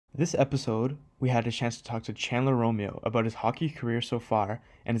This episode, we had a chance to talk to Chandler Romeo about his hockey career so far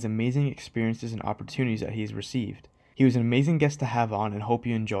and his amazing experiences and opportunities that he's received. He was an amazing guest to have on and hope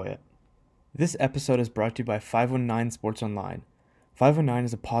you enjoy it. This episode is brought to you by 519 Sports Online. 519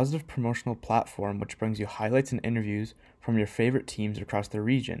 is a positive promotional platform which brings you highlights and interviews from your favorite teams across the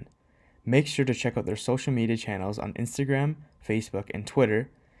region. Make sure to check out their social media channels on Instagram, Facebook, and Twitter,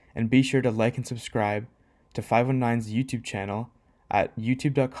 and be sure to like and subscribe to 519's YouTube channel at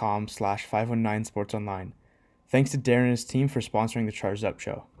youtube.com/519sportsonline. Thanks to Darren and his team for sponsoring the Charged Up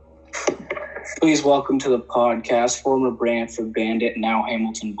Show. Please welcome to the podcast former Brantford Bandit, now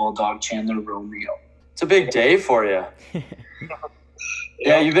Hamilton Bulldog, Chandler Romeo. It's a big day for you.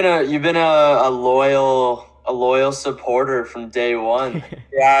 Yeah, you've been a loyal supporter from day one.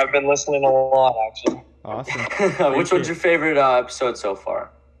 Yeah, I've been listening a lot actually. Awesome. Which one's your favorite episode so far?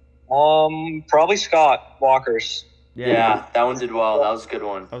 Probably Scott Walker's. Yeah, that one did well. That was a good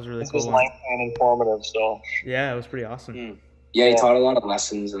one. That was a really This cool. was One. lengthy and informative, so Yeah, it was pretty awesome. Yeah, he taught a lot of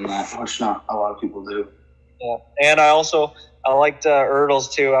lessons in that, which not a lot of people do. yeah. And I liked Erdles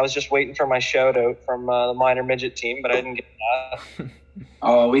too. I was just waiting for my shout out from the minor midget team, but I didn't get that.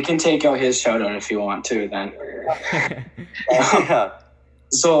 Oh, we can take out his shout out if you want to then. Yeah.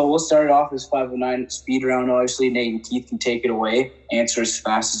 So we'll start it off as 509 speed round. Obviously, Nate and Keith can take it away. Answer as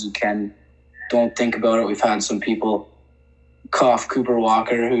fast as you can. Don't think about it. We've had some people cough Cooper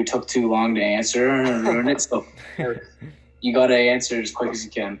Walker who took too long to answer and ruin it. So you got to answer as quick as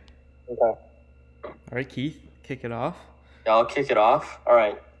you can. Okay. All right, Keith, kick it off. Yeah, I'll kick it off. All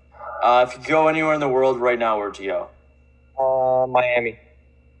right. If you could go anywhere in the world right now, where'd you go? Miami.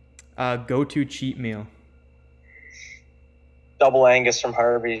 Go-to cheat meal. Double Angus from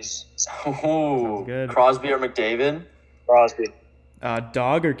Harvey's. Oh, Sounds good. Crosby or McDavid? Crosby.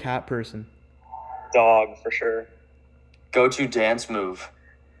 Dog or cat person? Dog for sure. Go-to dance move?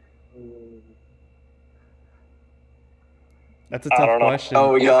 That's a I tough don't know. question.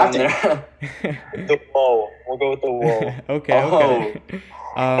 Oh, we got him there. The whoa. We'll go with the whoa. Okay.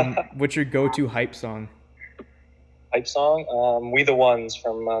 What's your go-to hype song? Hype song. We the Ones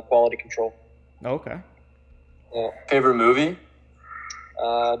from Quality Control. Okay. Yeah. Favorite movie?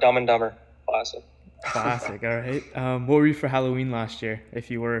 Dumb and Dumber. Classic. Classic. All right. What were you for Halloween last year, if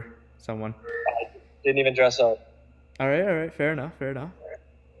you were someone? Didn't even dress up. All right. Fair enough. In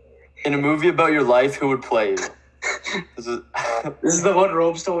a movie about your life, who would play you? This is... This is the one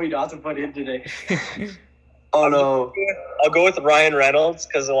Robes told me not to put in today. Oh, no. I'll go with Ryan Reynolds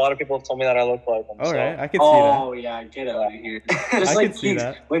because a lot of people have told me that I look like him. All so. right. I could see Oh, yeah, get out of here. Just I like could see Keeks,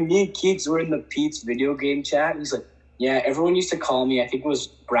 that. when me and Keeks were in the Pete's video game chat, he's like, yeah, everyone used to call me, I think it was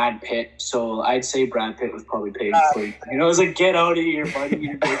Brad Pitt, so I'd say Brad Pitt was probably paid for it. You know, I was like, get out of here, buddy.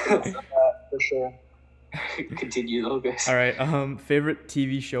 You're ridiculous. For sure. Continue, though, guys. that. All right. Favorite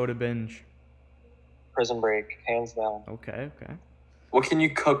TV show to binge? Prison Break, hands down. Okay. What can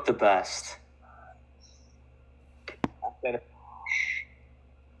you cook the best?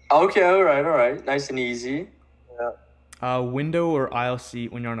 Okay, all right. Nice and easy. Window or aisle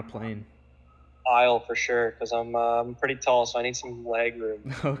seat when you're on a plane? Aisle for sure because I'm pretty tall, so I need some leg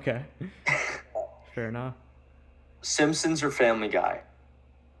room. Okay. Fair enough. Simpsons or Family Guy?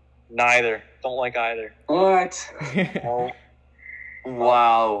 Neither. Don't like either. What? No.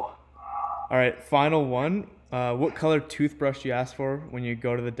 Wow. All right. Final one. What color toothbrush do you ask for when you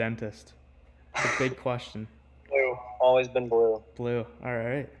go to the dentist? It's a big question. Blue. Always been blue. Blue. All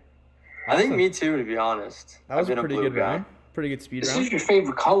right. I think Awesome. me too, to be honest. That was I've been a pretty blue good guy. round. Pretty good speed This round. is your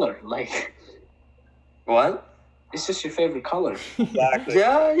favorite color. Like, What? it's just your favorite color. Exactly.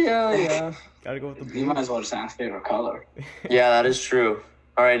 Yeah. Gotta go with the You blue. might as well just ask favorite color. Yeah, that is true.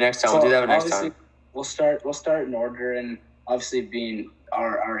 All right, next time. We'll do that next obviously, time. We'll start in order, and obviously being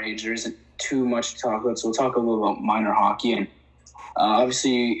our age, there isn't too much to talk about, so we'll talk a little about minor hockey. And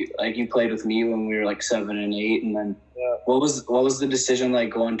obviously, like, you played with me when we were like 7 and 8, and then Yeah. what was the decision like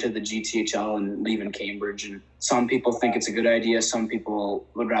going to the GTHL and leaving Cambridge? And some people think it's a good idea, some people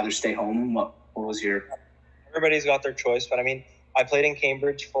would rather stay home. What was your? Everybody's got their choice, but I mean, I played in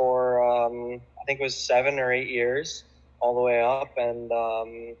Cambridge for I think it was 7 or 8 years, all the way up, and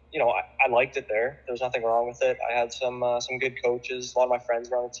I liked it there. There was nothing wrong with it. I had some good coaches. A lot of my friends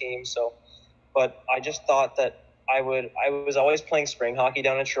were on the team, but I just thought that I was always playing spring hockey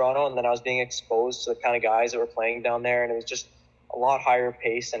down in Toronto, and then I was being exposed to the kind of guys that were playing down there, and it was just a lot higher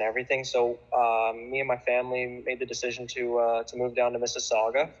pace and everything. So me and my family made the decision to move down to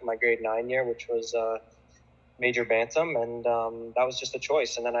Mississauga for my grade 9 year, which was major bantam, and that was just a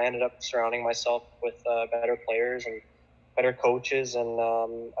choice. And then I ended up surrounding myself with better players and better coaches, and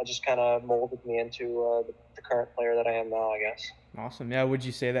I just kind of molded me into the current player that I am now, I guess. Awesome. Yeah, would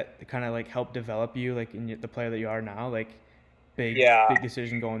you say that kind of like helped develop you like in the player that you are now? Like big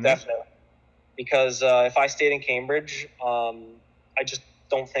decision going there? Definitely. Because if I stayed in Cambridge, I just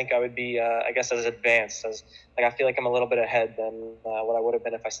don't think I would be, I guess, as advanced as like I feel like I'm a little bit ahead than what I would have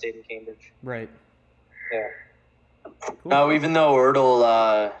been if I stayed in Cambridge. Right. Yeah. Cool. Now, even though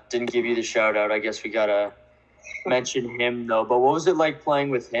Ertl didn't give you the shout out, I guess we gotta mention him though. But what was it like playing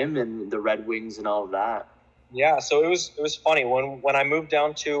with him and the Red Wings and all of that? Yeah, so it was funny when I moved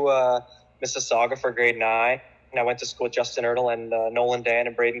down to Mississauga for grade 9. And I went to school with Justin Ertl and Nolan Dan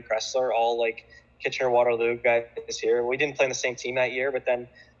and Braden Kressler, all like Kitchener-Waterloo guys here. We didn't play in the same team that year, but then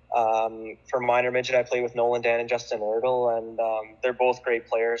for minor midget, I played with Nolan Dan and Justin Ertl, and they're both great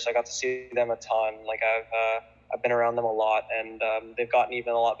players. So I got to see them a ton. Like I've been around them a lot, and they've gotten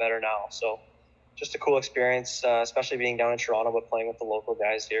even a lot better now. So just a cool experience, especially being down in Toronto, but playing with the local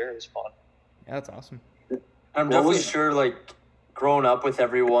guys here. It was fun. Yeah, that's awesome. I'm definitely sure, like, growing up with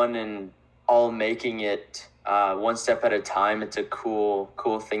everyone and all making it one step at a time, it's a cool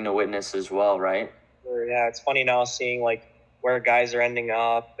thing to witness as well, right? Sure, yeah, it's funny now seeing, like, where guys are ending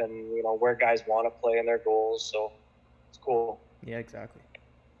up and, you know, where guys want to play and their goals, so it's cool. Yeah, exactly.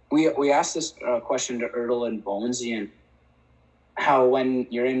 We asked this question to Ertl and Bonesy, and how when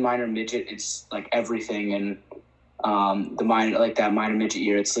you're in minor midget, it's, like, everything, and the minor, like, that minor midget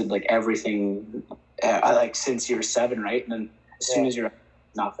year, it's, like, everything... like since you were 7, right? And then as soon as you're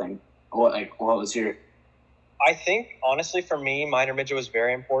nothing. What was your? I think honestly, for me, minor midget was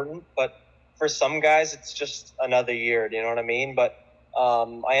very important, but for some guys, it's just another year. Do you know what I mean? But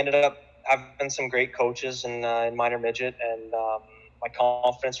I ended up having some great coaches in minor midget, and my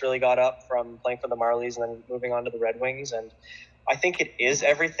confidence really got up from playing for the Marlies and then moving on to the Red Wings. And I think it is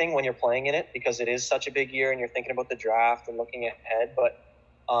everything when you're playing in it because it is such a big year and you're thinking about the draft and looking ahead. But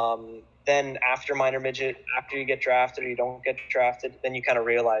then after minor midget, after you get drafted or you don't get drafted, then you kind of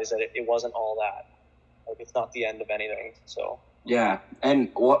realize that it wasn't all that. Like, it's not the end of anything. So yeah.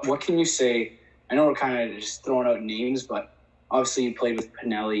 And what can you say? I know we're kind of just throwing out names, but obviously you played with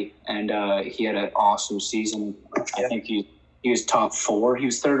Pinelli, and he had an awesome season. I think he was top 4. He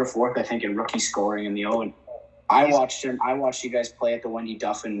was 3rd or 4th, I think, in rookie scoring in the O. And I watched you guys play at the Wendy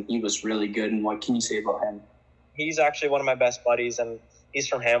Duff, and he was really good. And what can you say about him? He's actually one of my best buddies, and he's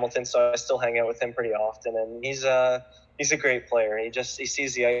from Hamilton, so I still hang out with him pretty often. And he's a great player. He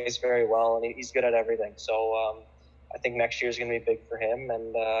sees the ice very well, and he's good at everything. So I think next year is going to be big for him.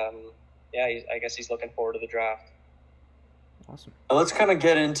 And I guess he's looking forward to the draft. Awesome. Let's kind of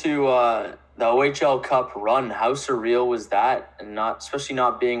get into the OHL Cup run. How surreal was that? And especially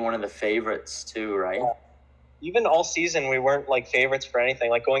not being one of the favorites too, right? Yeah. Even all season, we weren't like favorites for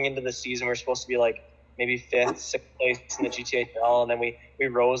anything. Like going into the season, we were supposed to be like maybe 5th, 6th place in the GTHL, and then we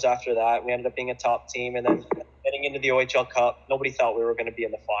rose after that. We ended up being a top team, and then getting into the OHL Cup, nobody thought we were going to be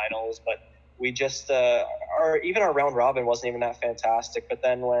in the finals, but we just even our round robin wasn't even that fantastic. But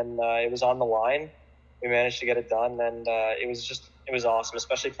then when it was on the line, we managed to get it done, and it was awesome,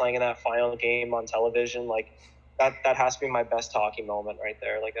 especially playing in that final game on television. Like that has to be my best hockey moment right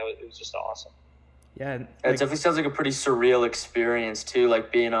there. Like it was just awesome. Yeah, it definitely sounds like a pretty surreal experience too,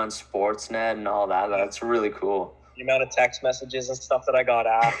 like being on Sportsnet and all that. That's really cool. The amount of text messages and stuff that I got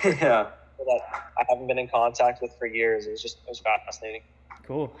after yeah, that I haven't been in contact with for years. It was fascinating.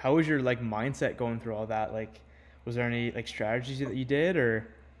 Cool. How was your like mindset going through all that? Like, was there any like strategies that you did, or?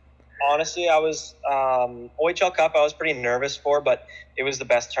 Honestly, I was OHL Cup. I was pretty nervous for, but it was the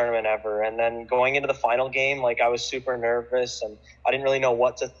best tournament ever. And then going into the final game, like I was super nervous, and I didn't really know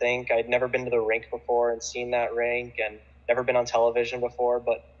what to think. I'd never been to the rink before and seen that rink, and never been on television before.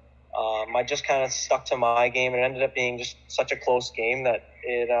 But I just kind of stuck to my game, and it ended up being just such a close game that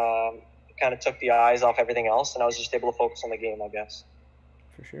it kind of took the eyes off everything else, and I was just able to focus on the game, I guess.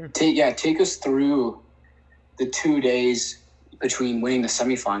 For sure. Take us through the 2 days between winning the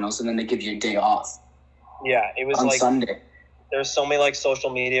semifinals and then they give you a day off. Yeah, it was on like Sunday. There's so many like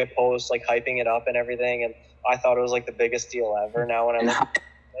social media posts like hyping it up and everything, and I thought it was like the biggest deal ever. Now when I look at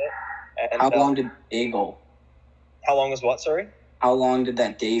it, and, how long did the day go? How long was what? Sorry. How long did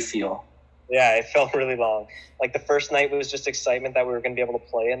that day feel? Yeah, it felt really long. Like the first night was just excitement that we were going to be able to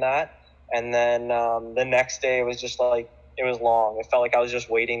play in that, and then the next day it was just like it was long. It felt like I was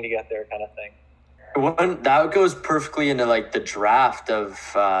just waiting to get there, kind of thing. That goes perfectly into like the draft of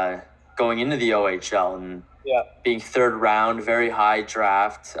going into the OHL and being 3rd round, very high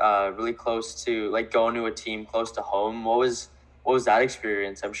draft, really close to like going to a team close to home. What was that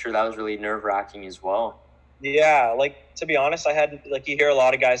experience? I'm sure that was really nerve-wracking as well. Yeah, like to be honest, I had like you hear a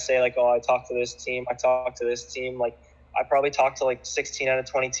lot of guys say like, oh, I talked to this team, I talked to this team. Like I probably talked to like 16 out of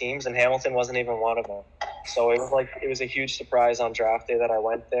 20 teams, and Hamilton wasn't even one of them. So it was a huge surprise on draft day that I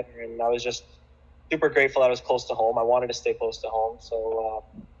went there, and I was just super grateful that I was close to home. I wanted to stay close to home. So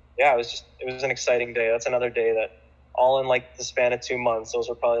it was an exciting day. That's another day that all in like the span of 2 months, those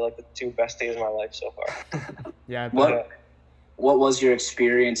were probably like the 2 best days of my life so far. Yeah. What was your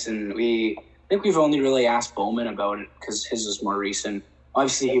experience? And I think we've only really asked Bowman about it because his was more recent.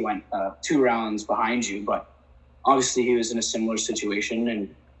 Obviously, he went 2 rounds behind you, but obviously he was in a similar situation.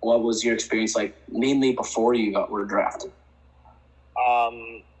 And what was your experience like, mainly before you were drafted?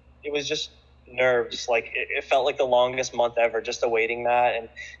 It was just nerves. Like it felt like the longest month ever, just awaiting that. And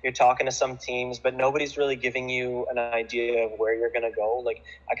you're talking to some teams, but nobody's really giving you an idea of where you're going to go. Like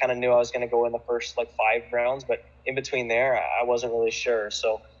I kind of knew I was going to go in the first like 5 rounds, but in between there, I wasn't really sure.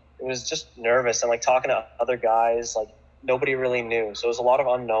 So it was just nervous, and like talking to other guys, like nobody really knew. So it was a lot of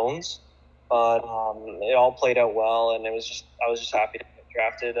unknowns, but it all played out well. And I was just happy to get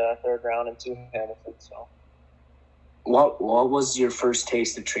drafted 3rd round into Hamilton. So. What was your first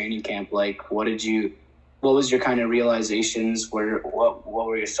taste of training camp like? What was your kind of realizations? What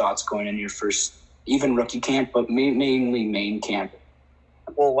were your thoughts going in your first, even rookie camp, but mainly main camp?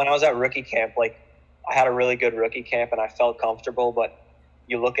 Well, when I was at rookie camp, like I had a really good rookie camp and I felt comfortable, but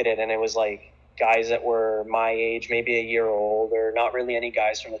you look at it and it was like guys that were my age, maybe a year older, not really any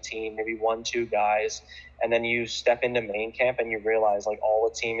guys from the team, maybe 1-2 guys. And then you step into main camp and you realize like all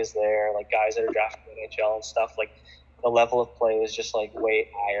the team is there, like guys that are drafted in the NHL and stuff. Like the level of play is just like way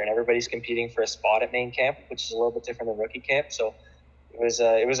higher, and everybody's competing for a spot at main camp, which is a little bit different than rookie camp. So it was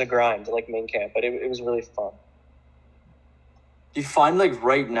a grind like main camp, but it was really fun. Do you find like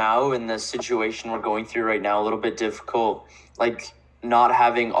right now in the situation we're going through right now a little bit difficult, like not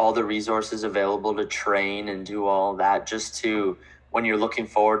having all the resources available to train and do all that, just to when you're looking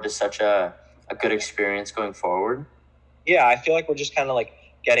forward to such a good experience going forward? Yeah, I feel like we're just kind of like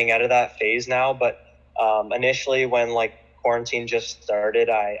getting out of that phase now, but initially when like quarantine just started,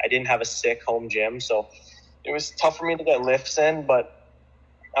 I didn't have a sick home gym, so it was tough for me to get lifts in. But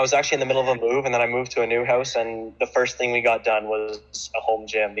I was actually in the middle of a move, and then I moved to a new house, and the first thing we got done was a home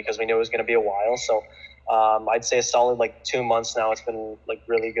gym because we knew it was going to be a while. So I'd say a solid like 2 months now, it's been like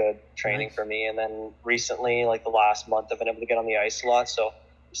really good training for me. And then recently, like the last month, I've been able to get on the ice a lot, so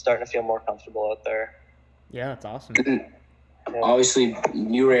I'm starting to feel more comfortable out there. Yeah, that's awesome. Obviously,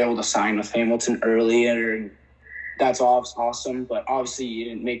 you were able to sign with Hamilton earlier, and that's awesome. But obviously, you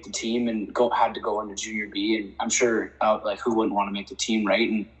didn't make the team and had to go into Junior B. And I'm sure, like, who wouldn't want to make the team, right?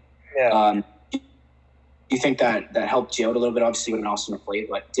 And you think that helped you out a little bit? Obviously, you were an awesome play,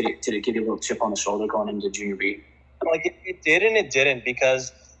 but did it give you a little chip on the shoulder going into Junior B? Like it did and it didn't,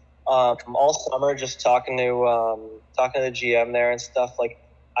 because all summer just talking to the GM there and stuff, like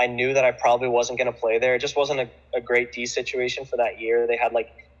I knew that I probably wasn't going to play there. It just wasn't a great D situation for that year. They had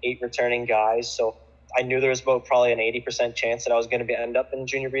like 8 returning guys, so I knew there was about probably an 80% chance that I was going to end up in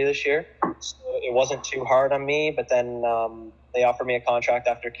Junior B this year. So it wasn't too hard on me, but then they offered me a contract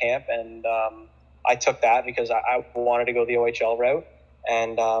after camp, and I took that because I wanted to go the OHL route.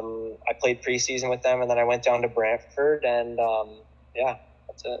 And I played preseason with them, and then I went down to Brantford, and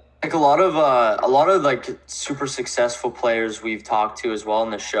that's it. Like a lot of like super successful players we've talked to as well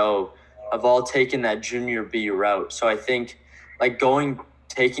in the show have all taken that Junior B route. So I think like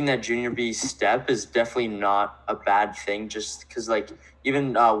taking that Junior B step is definitely not a bad thing, just because like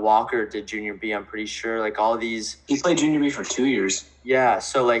even Walker did Junior B, I'm pretty sure. Like all these, he played Junior B for 2 years. Yeah,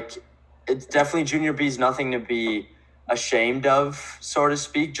 so like it's definitely Junior B is nothing to be ashamed of, so to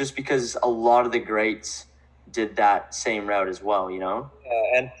speak, just because a lot of the greats did that same route as well, you know?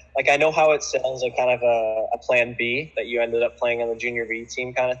 Yeah, and like I know how it sounds like kind of a plan B that you ended up playing on the Junior B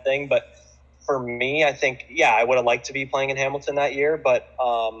team kind of thing, but for me, I think, I would have liked to be playing in Hamilton that year, but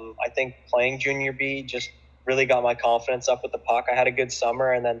I think playing Junior B just really got my confidence up with the puck. I had a good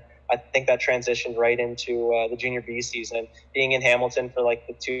summer, and then I think that transitioned right into the Junior B season. And being in Hamilton for like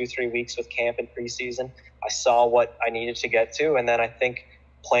the 2-3 weeks with camp and preseason, I saw what I needed to get to. And then I think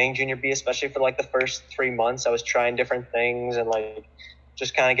playing Junior B, especially for like the first 3 months, I was trying different things and like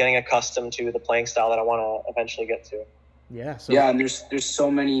just kind of getting accustomed to the playing style that I want to eventually get to. Yeah. And there's so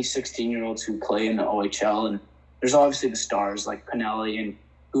many 16-year-olds who play in the OHL, and there's obviously the stars like Pinelli and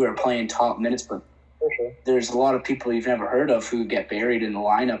who are playing top minutes, but there's a lot of people you've never heard of who get buried in the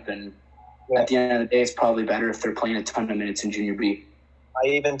lineup, and at the end of the day, it's probably better if they're playing a ton of minutes in Junior B. I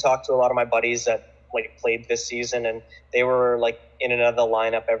even talked to a lot of my buddies that like played this season, and they were like in and out of the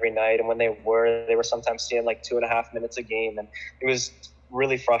lineup every night, and when they were sometimes seeing like 2.5 minutes a game, and it was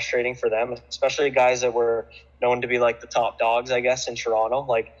really frustrating for them, especially guys that were known to be like the top dogs, I guess, in Toronto.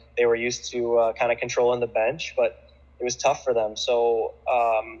 Like they were used to kind of controlling the bench, but it was tough for them. So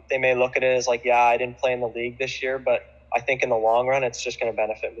they may look at it as like, yeah, I didn't play in the league this year, but I think in the long run, it's just going to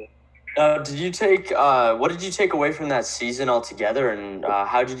benefit me. Did you take what did you take away from that season altogether, and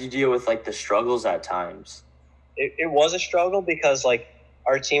how did you deal with like the struggles at times? It was a struggle because like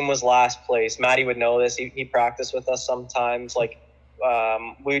our team was last place. Matty would know this. He practiced with us sometimes. Like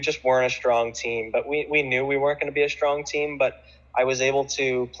we just weren't a strong team, but we knew we weren't going to be a strong team. But I was able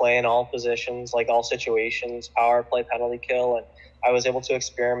to play in all positions, like all situations, power play, penalty kill, and I was able to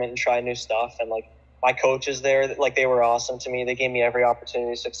experiment and try new stuff. And like my coaches there, like they were awesome to me. They gave me every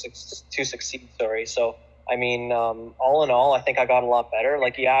opportunity to succeed. So I mean, all in all, I think I got a lot better.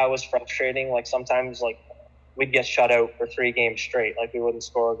 Like yeah, it was frustrating. Like sometimes like we'd get shut out for 3 games straight, like we wouldn't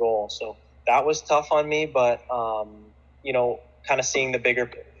score a goal. So that was tough on me, but you know, kind of seeing the bigger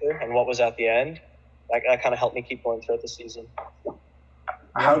picture and what was at the end, that kind of helped me keep going throughout the season.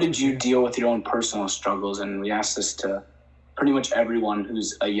 How did you deal with your own personal struggles? And we asked this to pretty much everyone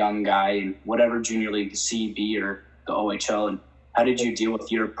who's a young guy in whatever junior league, the C, B, or the OHL. And how did you deal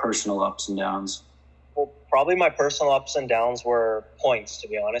with your personal ups and downs? Well, probably my personal ups and downs were points, to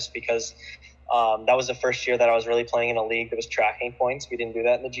be honest, because that was the first year that I was really playing in a league that was tracking points. We didn't do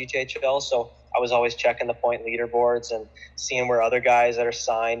that in the GTHL, so I was always checking the point leaderboards and seeing where other guys that are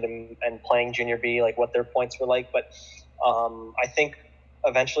signed and playing junior B, like what their points were like. But I think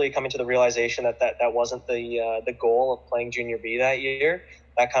eventually coming to the realization that wasn't the goal of playing junior B that year,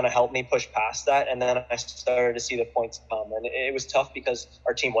 that kind of helped me push past that. And then I started to see the points come. And it was tough because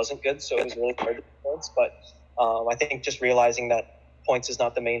our team wasn't good, so it was really hard to get points. But I think just realizing that points is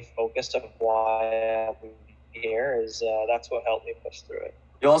not the main focus of why I'm here is that's what helped me push through it.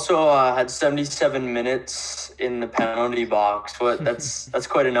 You also had 77 minutes in the penalty box. That's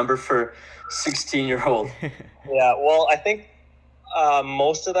quite a number for 16-year-old. Yeah, well, I think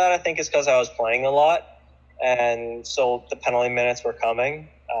most of that is because I was playing a lot, and so the penalty minutes were coming.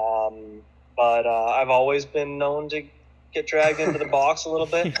 But I've always been known to get dragged into the box a little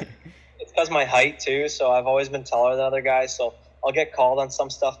bit. It's because my height too, so I've always been taller than other guys. So I'll get called on some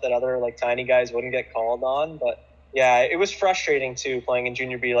stuff that other like tiny guys wouldn't get called on. But yeah, it was frustrating too playing in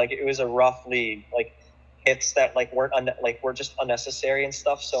junior B. Like it was a rough league. Like hits that were just unnecessary and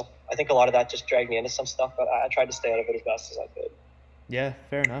stuff. So I think a lot of that just dragged me into some stuff. But I tried to stay out of it as best as I could. Yeah,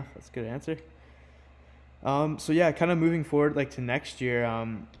 fair enough. That's a good answer. So yeah, kind of moving forward, like to next year,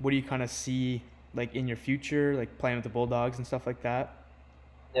 what do you kind of see like in your future, like playing with the Bulldogs and stuff like that?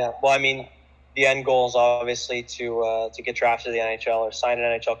 Yeah, well, I mean, the end goal is obviously to get drafted to the NHL or sign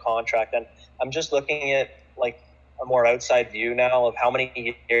an NHL contract, and I'm just looking at like a more outside view now of how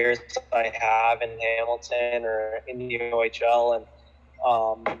many years I have in Hamilton or in the OHL, and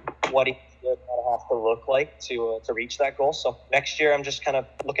what it has to look like to reach that goal. So next year, I'm just kind of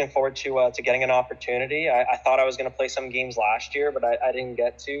looking forward to getting an opportunity. I thought I was going to play some games last year, but I didn't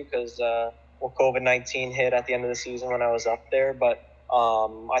get to because COVID-19 hit at the end of the season when I was up there. But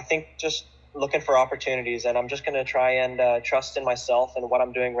I think just looking for opportunities, and I'm just going to try and trust in myself, and what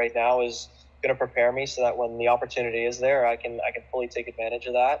I'm doing right now is going to prepare me so that when the opportunity is there, I can fully take advantage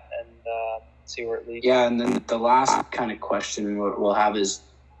of that and see where it leads. Yeah, and then the last kind of question we'll have is,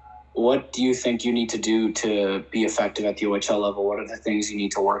 what do you think you need to do to be effective at the OHL level? What are the things you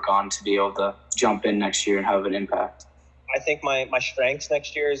need to work on to be able to jump in next year and have an impact? I think my strengths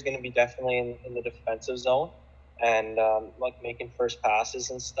next year is going to be definitely in the defensive zone and like making first passes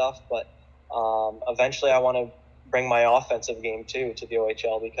and stuff. But eventually I want to bring my offensive game too to the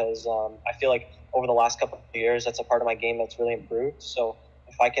OHL because I feel like over the last couple of years, that's a part of my game that's really improved. So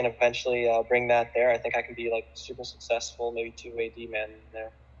if I can eventually bring that there, I think I can be like super successful, maybe two-way D-man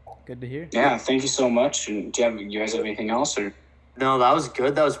there. Good to hear. Yeah, thank you so much. And do you guys have anything else? Or? No, that was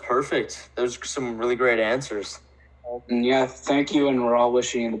good. That was perfect. Those are some really great answers. And yeah, thank you, and we're all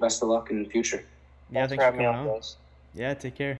wishing you the best of luck in the future. Yeah, thanks for coming on. Yeah, take care.